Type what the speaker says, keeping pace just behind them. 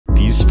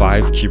These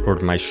 5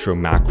 Keyboard Maestro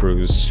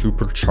macros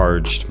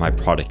supercharged my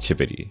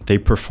productivity. They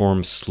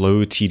perform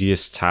slow,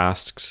 tedious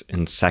tasks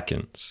in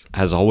seconds.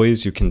 As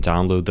always, you can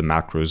download the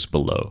macros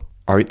below.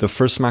 Alright, the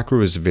first macro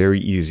is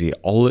very easy.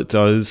 All it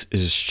does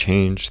is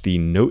change the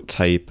note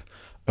type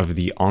of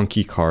the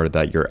Anki card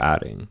that you're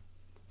adding.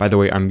 By the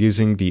way, I'm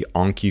using the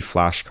Anki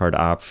flashcard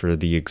app for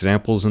the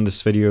examples in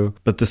this video,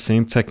 but the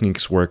same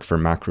techniques work for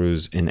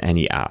macros in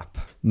any app.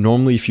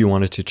 Normally, if you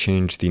wanted to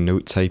change the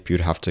note type,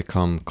 you'd have to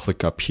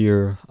click up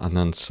here and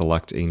then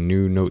select a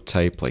new note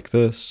type like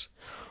this,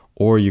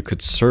 or you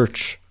could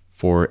search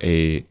for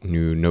a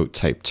new note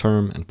type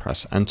term and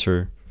press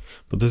enter.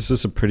 But this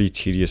is a pretty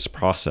tedious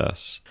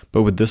process.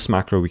 But with this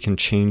macro, we can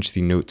change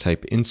the note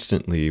type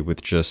instantly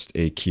with just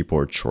a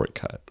keyboard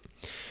shortcut.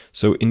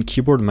 So in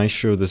Keyboard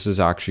Maestro, this is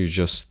actually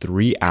just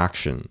 3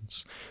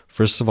 actions.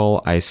 First of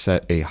all, I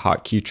set a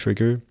hotkey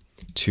trigger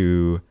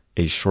to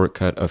a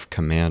shortcut of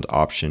Command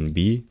Option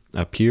B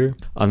up here.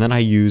 And then I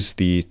use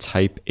the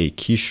type a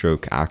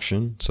keystroke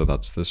action. So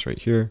that's this right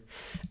here.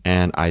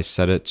 And I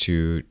set it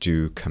to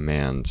do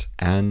Command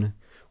N,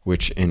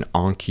 which in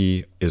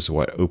Anki is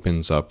what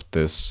opens up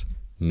this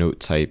note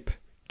type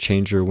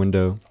changer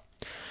window.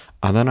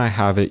 And then I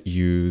have it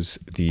use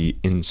the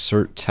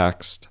insert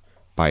text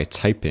by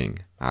typing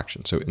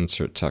action. So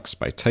insert text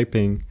by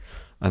typing,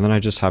 and then I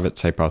just have it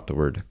type out the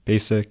word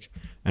basic,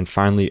 and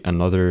finally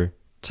another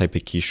type a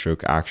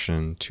keystroke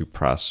action to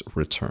press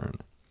return.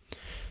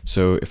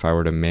 So if I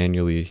were to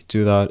manually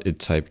do that,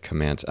 it'd type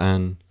Command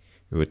N,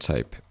 it would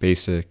type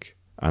basic,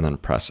 and then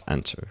press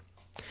enter.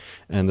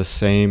 And the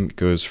same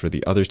goes for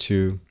the other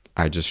 2.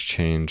 I just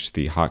changed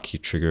the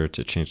hotkey trigger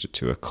to change it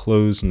to a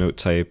close note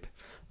type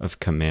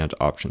of Command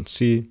Option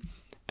C,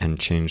 and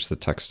change the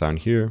text down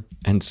here.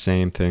 And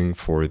same thing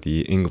for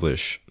the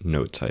English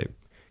note type,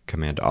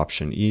 Command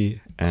Option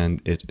E,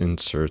 and it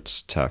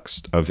inserts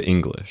text of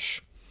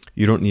English.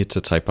 You don't need to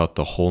type out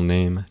the whole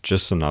name,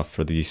 just enough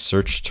for the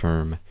search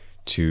term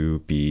to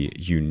be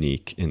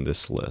unique in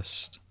this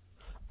list.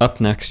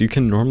 Up next, you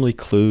can normally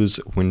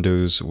close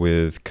windows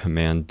with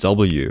Command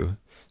W.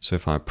 So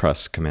if I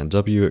press Command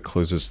W, it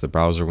closes the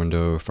browser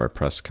window. If I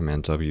press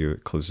Command W,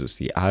 it closes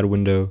the add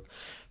window.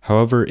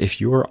 However,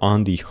 if you are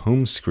on the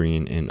home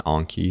screen in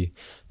Anki,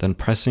 then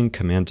pressing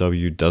Command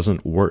W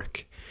doesn't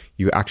work.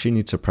 You actually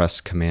need to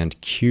press Command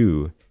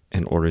Q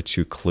in order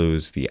to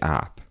close the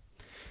app.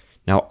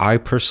 Now, I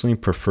personally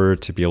prefer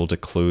to be able to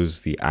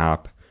close the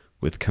app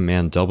with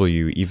Command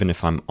W even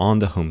if I'm on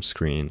the home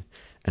screen,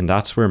 and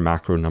that's where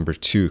macro number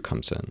 2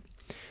 comes in.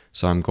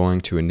 So I'm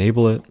going to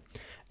enable it,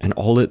 and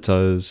all it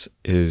does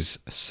is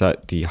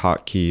set the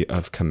hotkey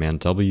of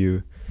Command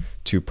W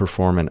to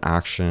perform an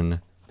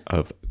action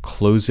of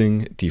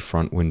closing the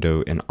front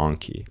window in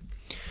Anki.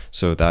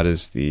 So that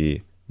is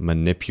the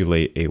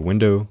manipulate a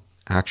window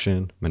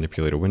action,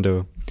 manipulate a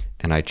window,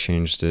 and I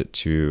changed it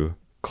to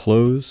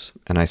close,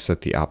 and I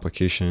set the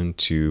application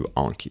to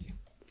Anki.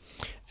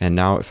 And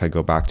now if I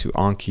go back to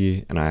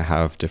Anki and I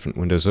have different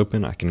windows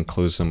open, I can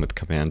close them with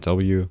Command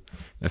W.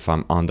 If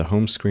I'm on the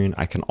home screen,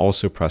 I can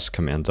also press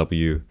Command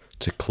W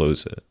to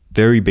close it.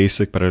 Very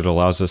basic, but it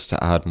allows us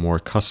to add more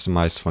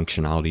customized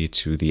functionality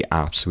to the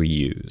apps we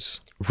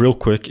use. Real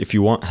quick, if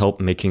you want help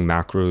making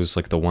macros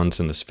like the ones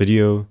in this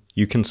video,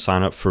 you can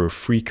sign up for a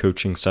free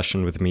coaching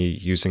session with me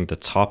using the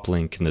top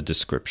link in the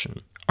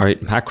description.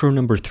 Alright, macro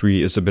number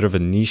 3 is a bit of a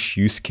niche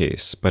use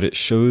case, but it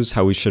shows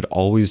how we should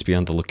always be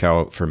on the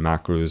lookout for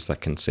macros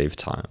that can save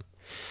time.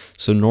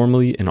 So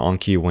normally in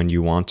Anki, when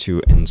you want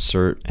to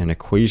insert an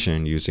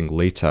equation using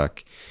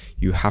LaTeX,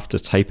 you have to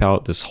type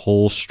out this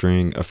whole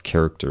string of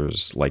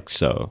characters like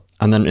so.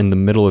 And then in the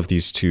middle of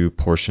these 2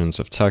 portions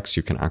of text,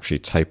 you can actually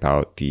type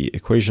out the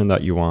equation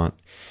that you want.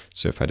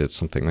 So if I did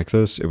something like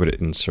this, it would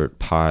insert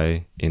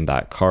pi in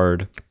that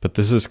card. But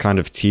this is kind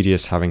of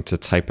tedious having to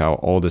type out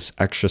all this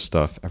extra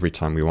stuff every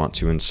time we want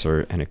to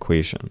insert an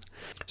equation.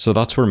 So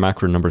that's where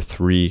macro number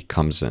 3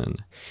 comes in.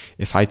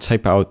 If I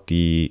type out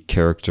the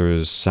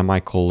characters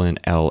semicolon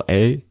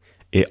LA,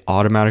 it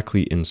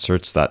automatically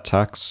inserts that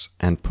text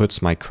and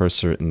puts my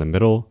cursor in the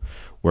middle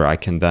where I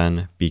can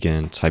then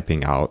begin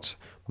typing out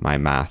my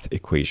math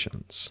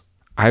equations.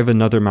 I have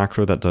another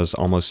macro that does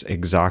almost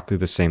exactly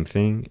the same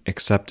thing,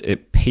 except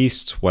it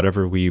pastes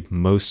whatever we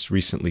most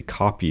recently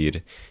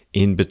copied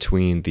in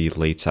between the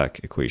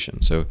LaTeX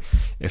equation. So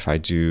if I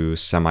do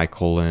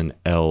semicolon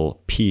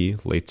LP,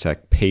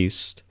 LaTeX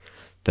paste,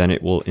 then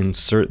it will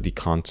insert the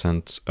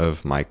contents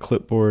of my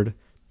clipboard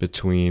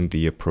between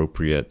the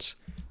appropriate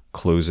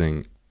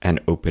closing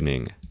and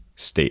opening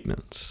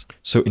statements.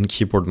 So in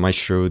Keyboard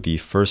Maestro, the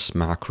first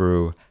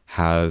macro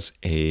has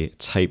a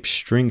type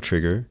string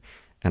trigger,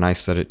 and I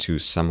set it to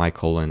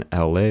semicolon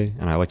LA,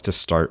 and I like to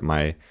start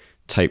my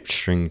type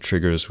string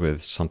triggers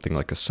with something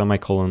like a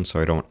semicolon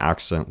so I don't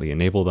accidentally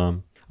enable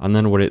them. And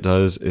then what it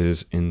does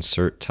is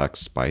insert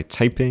text by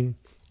typing,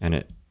 and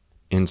it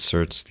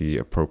inserts the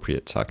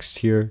appropriate text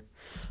here.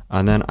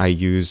 And then I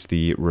use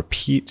the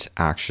repeat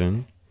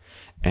action,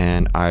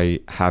 and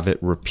I have it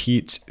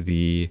repeat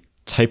the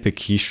type a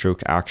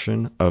keystroke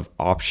action of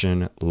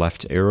Option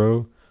left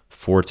arrow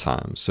 4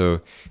 times.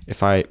 So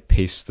if I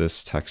paste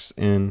this text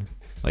in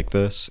like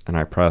this and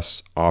I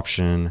press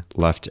Option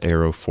left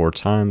arrow 4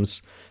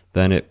 times,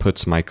 then it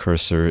puts my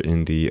cursor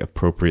in the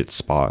appropriate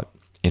spot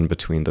in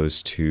between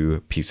those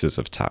two pieces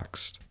of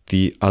text.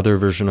 The other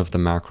version of the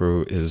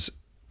macro is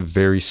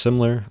very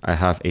similar. I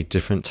have a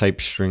different type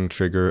string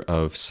trigger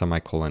of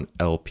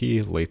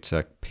 ;LP,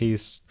 LaTeX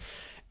paste,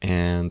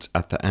 and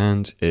at the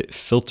end it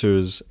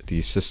filters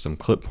the system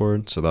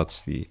clipboard. So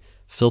that's the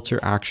filter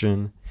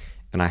action,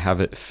 and I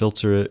have it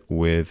filter it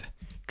with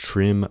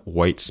trim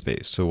white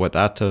space. So what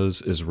that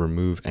does is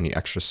remove any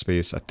extra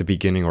space at the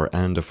beginning or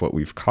end of what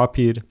we've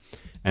copied,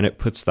 and it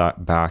puts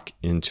that back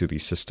into the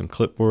system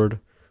clipboard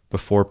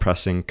before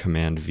pressing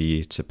Command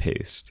V to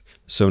paste.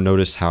 So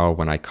notice how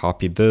when I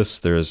copied this,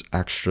 there's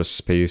extra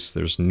space,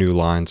 there's new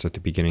lines at the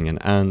beginning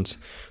and end,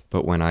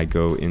 but when I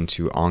go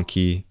into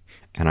Anki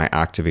and I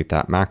activate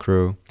that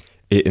macro,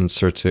 it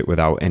inserts it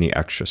without any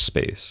extra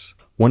space.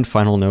 One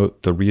final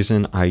note, the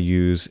reason I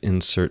use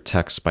insert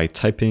text by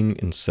typing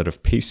instead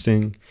of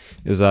pasting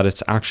is that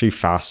it's actually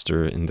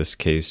faster in this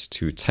case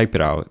to type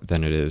it out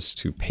than it is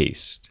to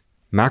paste.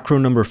 Macro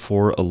number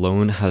 4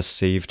 alone has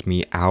saved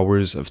me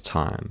hours of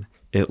time.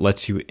 It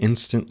lets you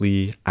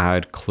instantly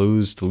add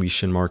closed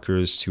deletion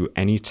markers to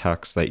any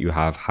text that you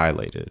have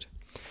highlighted.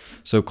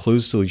 So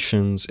closed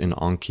deletions in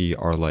Anki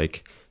are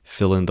like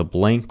fill in the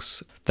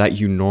blanks that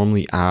you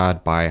normally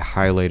add by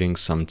highlighting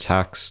some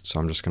text.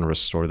 So I'm just going to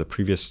restore the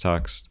previous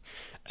text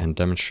and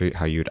demonstrate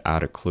how you'd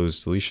add a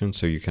closed deletion.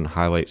 So you can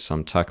highlight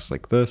some text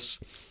like this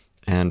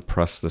and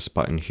press this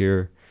button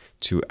here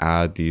to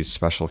add these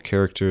special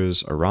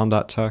characters around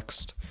that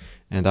text.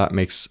 And that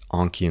makes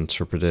Anki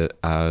interpret it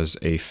as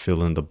a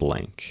fill in the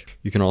blank.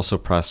 You can also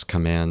press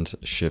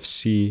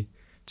Command-Shift-C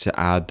to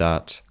add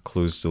that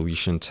closed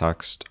deletion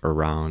text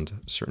around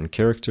certain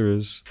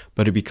characters,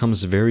 but it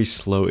becomes very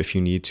slow if you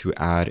need to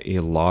add a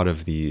lot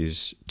of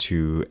these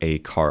to a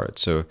card.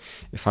 So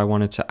if I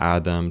wanted to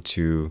add them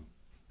to,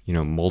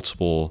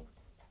 multiple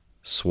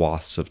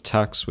swaths of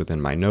text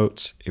within my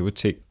notes, it would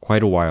take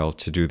quite a while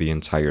to do the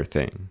entire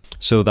thing.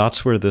 So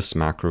that's where this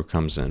macro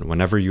comes in.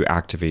 Whenever you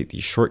activate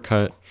the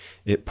shortcut,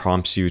 it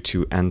prompts you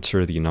to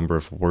enter the number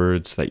of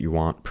words that you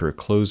want per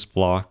closed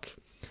block,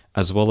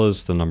 as well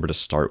as the number to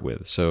start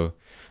with. So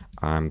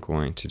I'm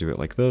going to do it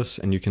like this,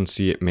 and you can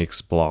see it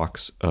makes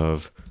blocks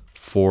of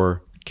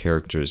 4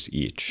 characters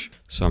each.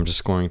 So I'm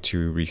just going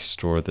to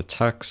restore the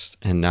text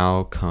and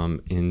now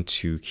come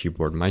into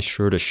Keyboard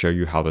Maestro to show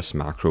you how this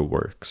macro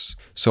works.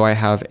 So I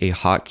have a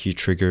hotkey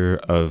trigger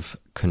of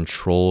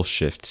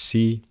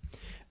Control-Shift-C,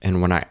 and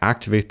when I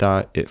activate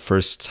that, it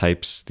first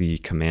types the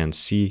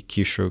Command-C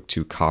keystroke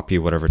to copy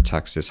whatever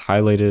text is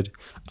highlighted,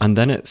 and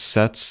then it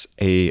sets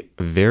a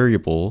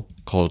variable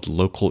called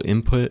local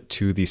input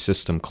to the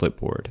system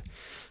clipboard.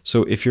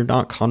 So if you're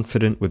not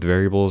confident with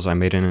variables, I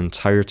made an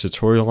entire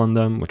tutorial on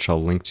them, which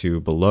I'll link to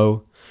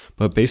below.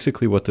 But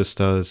basically what this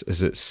does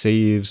is it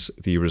saves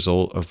the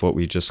result of what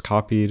we just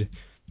copied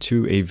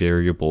to a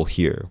variable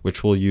here,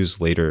 which we'll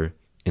use later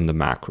in the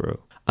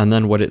macro. And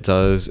then what it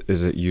does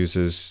is it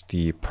uses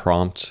the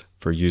prompt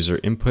for user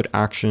input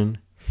action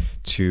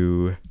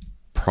to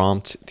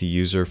prompt the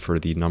user for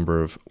the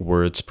number of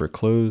words per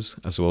close,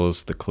 as well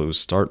as the close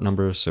start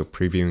number. So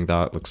previewing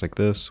that looks like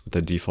this with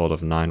a default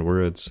of 9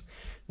 words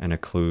and a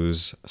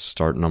close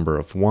start number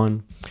of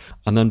 1.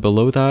 And then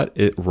below that,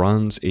 it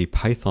runs a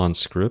Python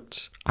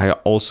script. I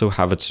also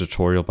have a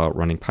tutorial about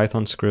running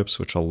Python scripts,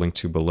 which I'll link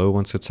to below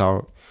once it's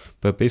out.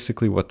 But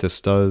basically what this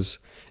does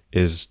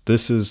is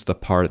this is the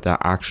part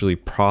that actually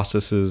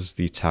processes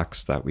the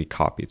text that we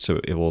copied. So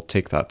it will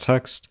take that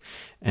text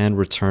and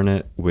return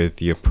it with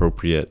the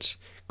appropriate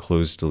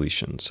closed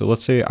deletion. So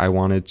let's say I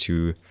wanted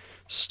to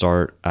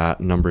start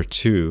at number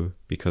 2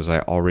 because I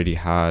already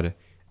had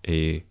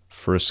a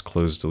first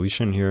closed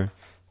deletion here.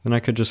 Then I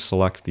could just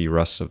select the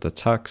rest of the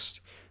text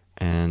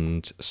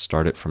and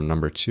start it from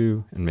number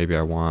 2. And maybe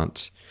I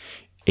want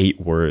 8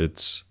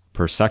 words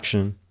per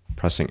section.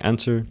 Pressing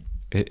enter,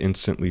 it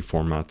instantly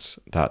formats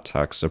that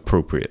text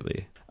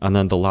appropriately. And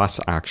then the last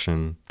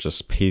action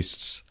just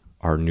pastes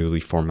our newly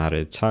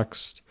formatted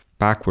text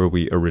back where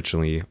we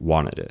originally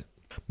wanted it.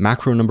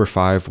 Macro number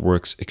 5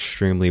 works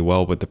extremely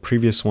well with the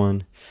previous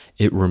one.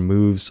 It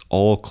removes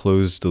all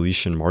closed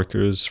deletion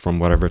markers from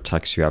whatever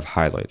text you have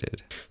highlighted.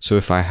 So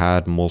if I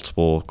had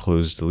multiple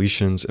closed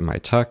deletions in my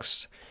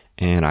text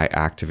and I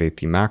activate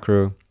the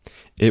macro,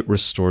 it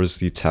restores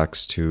the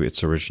text to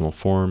its original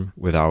form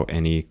without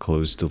any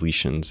closed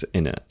deletions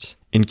in it.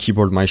 In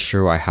Keyboard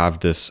Maestro, I have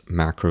this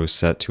macro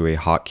set to a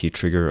hotkey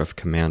trigger of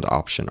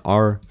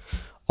Command-Option-R.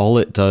 All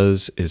it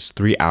does is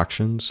 3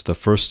 actions, the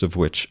first of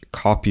which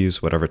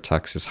copies whatever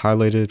text is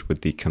highlighted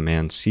with the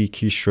Command-C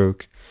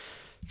keystroke,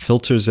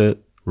 filters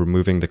it,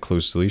 removing the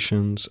closed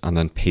deletions, and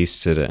then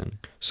pastes it in.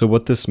 So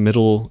what this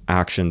middle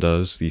action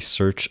does, the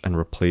search and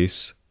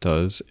replace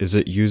does, is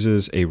it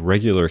uses a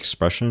regular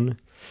expression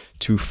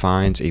to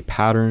find a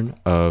pattern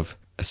of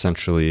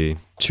essentially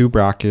 2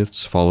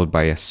 brackets followed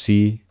by a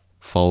C,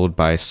 followed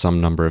by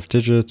some number of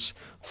digits,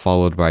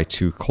 followed by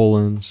 2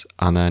 colons,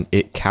 and then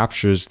it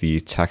captures the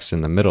text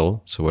in the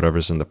middle, so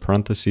whatever's in the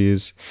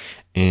parentheses,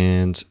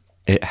 and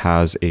it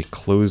has a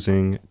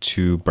closing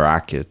 2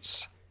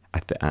 brackets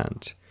at the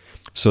end.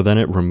 So then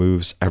it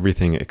removes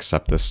everything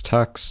except this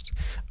text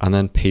and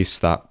then pastes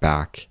that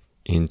back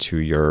into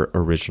your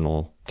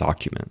original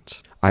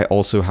document. I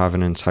also have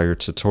an entire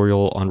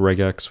tutorial on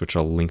regex, which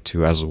I'll link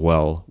to as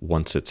well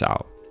once it's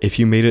out. If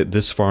you made it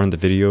this far in the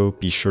video,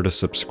 be sure to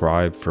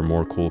subscribe for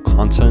more cool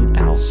content,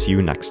 and I'll see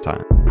you next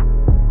time.